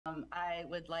I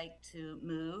would like to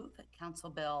move Council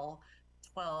Bill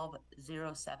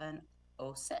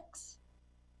 120706.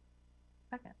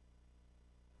 Second.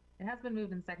 It has been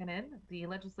moved and seconded. The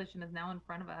legislation is now in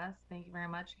front of us. Thank you very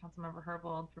much, Councilmember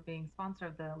Herbold, for being sponsor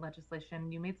of the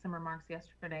legislation. You made some remarks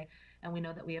yesterday, and we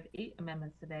know that we have 8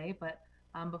 amendments today, but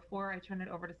before I turn it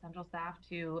over to central staff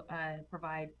to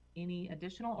provide any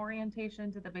additional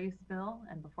orientation to the base bill,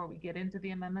 and before we get into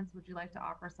the amendments, would you like to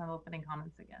offer some opening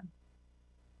comments again?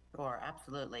 Sure,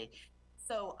 absolutely.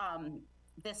 So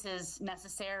this is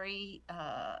necessary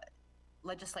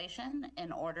legislation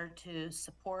in order to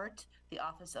support the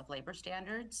Office of Labor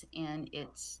Standards in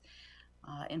its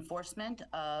enforcement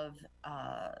of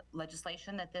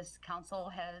legislation that this council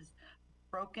has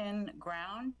broken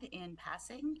ground in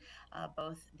passing,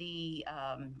 both the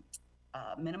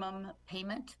minimum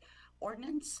payment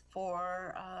ordinance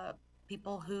for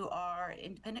people who are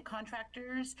independent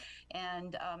contractors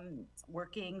and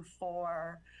working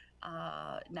for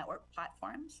network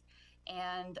platforms,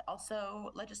 and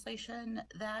also legislation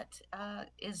that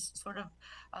is sort of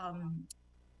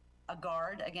a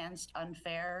guard against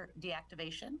unfair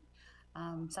deactivation,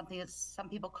 something that some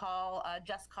people call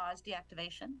just cause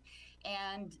deactivation.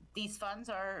 And these funds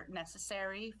are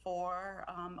necessary for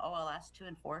OLS to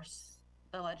enforce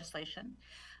the legislation.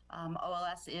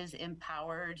 OLS is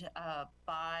empowered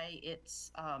by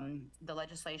the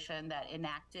legislation that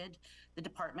enacted the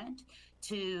department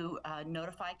to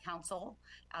notify council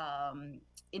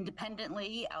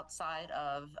independently outside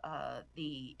of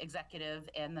the executive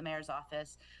and the mayor's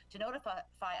office, to notify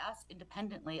us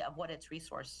independently of what its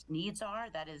resource needs are.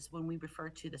 That is when we refer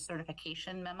to the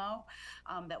certification memo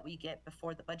that we get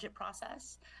before the budget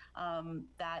process.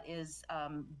 That is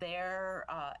their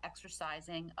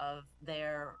exercising of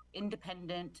their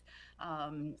independent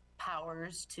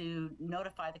powers to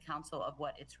notify the council of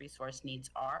what its resource needs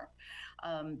are.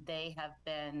 They have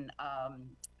been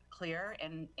clear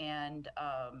and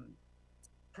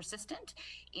persistent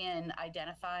in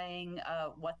identifying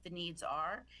what the needs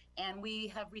are. And we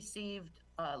have received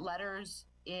letters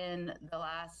in the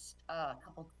last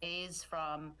couple of days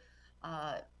from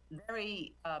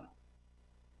very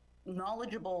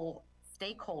knowledgeable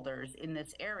stakeholders in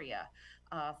this area,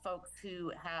 folks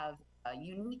who have a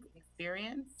unique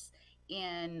experience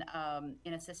in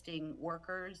assisting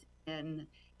workers in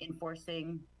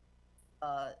enforcing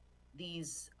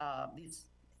these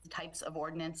types of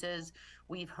ordinances.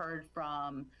 We've heard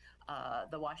from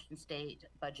the Washington State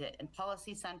Budget and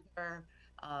Policy Center.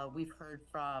 We've heard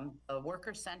from the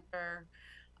Workers Center,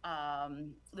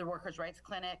 the Workers' Rights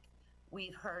Clinic.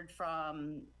 We've heard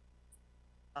from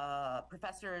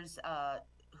professors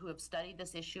who have studied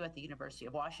this issue at the University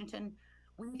of Washington.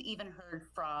 We've even heard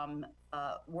from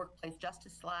Workplace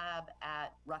Justice Lab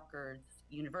at Rutgers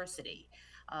University.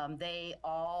 They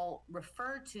all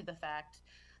refer to the fact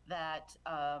that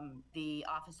the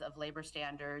Office of Labor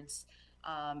Standards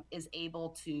is able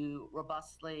to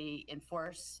robustly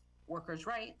enforce workers'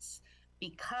 rights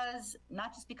because,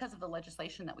 not just because of the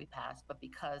legislation that we passed, but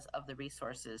because of the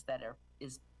resources that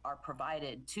are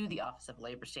provided to the Office of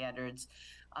Labor Standards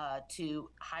to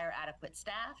hire adequate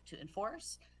staff to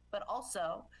enforce, but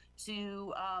also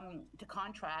to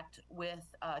contract with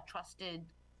trusted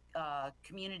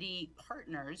community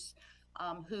partners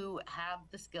who have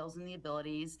the skills and the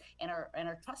abilities and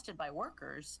are trusted by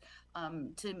workers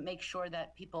to make sure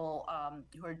that people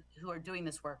who are doing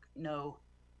this work know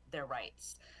their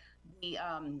rights. The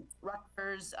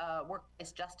Rutgers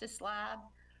Workplace Justice Lab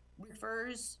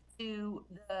refers to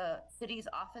the city's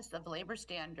Office of Labor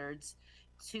Standards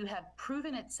to have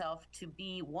proven itself to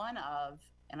be one of,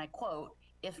 and I quote,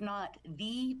 if not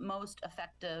the most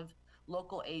effective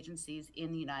local agencies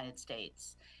in the United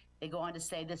States. They go on to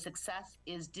say the success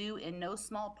is due in no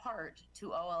small part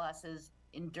to OLS's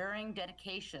enduring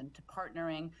dedication to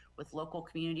partnering with local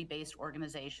community-based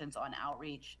organizations on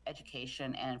outreach,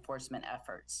 education, and enforcement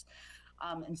efforts.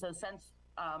 And so since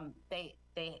they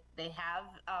have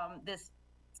this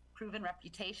proven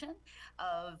reputation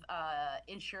of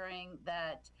ensuring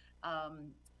that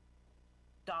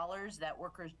dollars that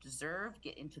workers deserve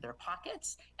get into their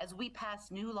pockets, as we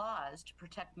pass new laws to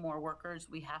protect more workers,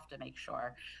 we have to make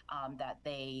sure that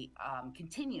they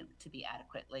continue to be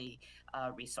adequately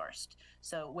resourced.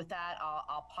 So with that,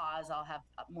 I'll pause. I'll have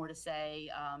more to say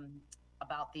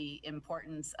about the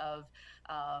importance of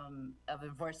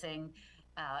enforcing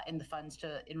and the funds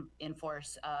to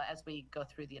enforce as we go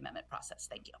through the amendment process.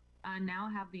 Thank you. I now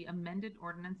have the amended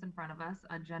ordinance in front of us,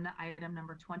 agenda item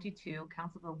number 22,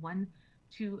 Council Bill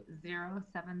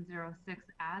 120706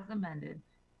 as amended.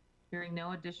 Hearing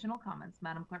no additional comments,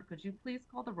 Madam Clerk, could you please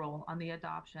call the roll on the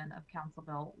adoption of Council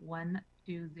Bill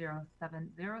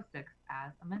 20706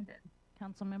 as amended.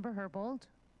 Councilmember Herbold,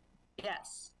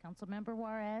 Yes. Councilmember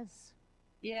Juarez,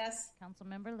 Yes.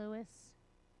 Councilmember Lewis,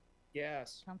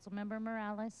 Yes. Councilmember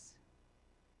Morales,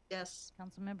 Yes.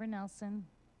 Councilmember Nelson,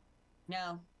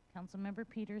 No. Councilmember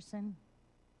Peterson,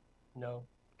 No.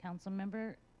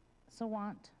 Councilmember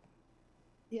Sawant,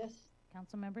 Yes.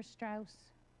 Councilmember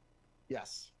Strauss,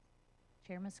 Yes.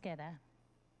 Chair Mosqueda.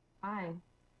 Aye.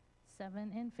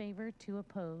 7 in favor, 2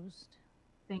 opposed.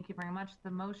 Thank you very much. The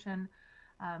motion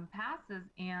passes,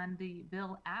 and the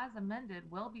bill as amended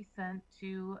will be sent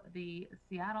to the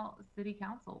Seattle City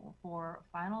Council for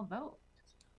final vote.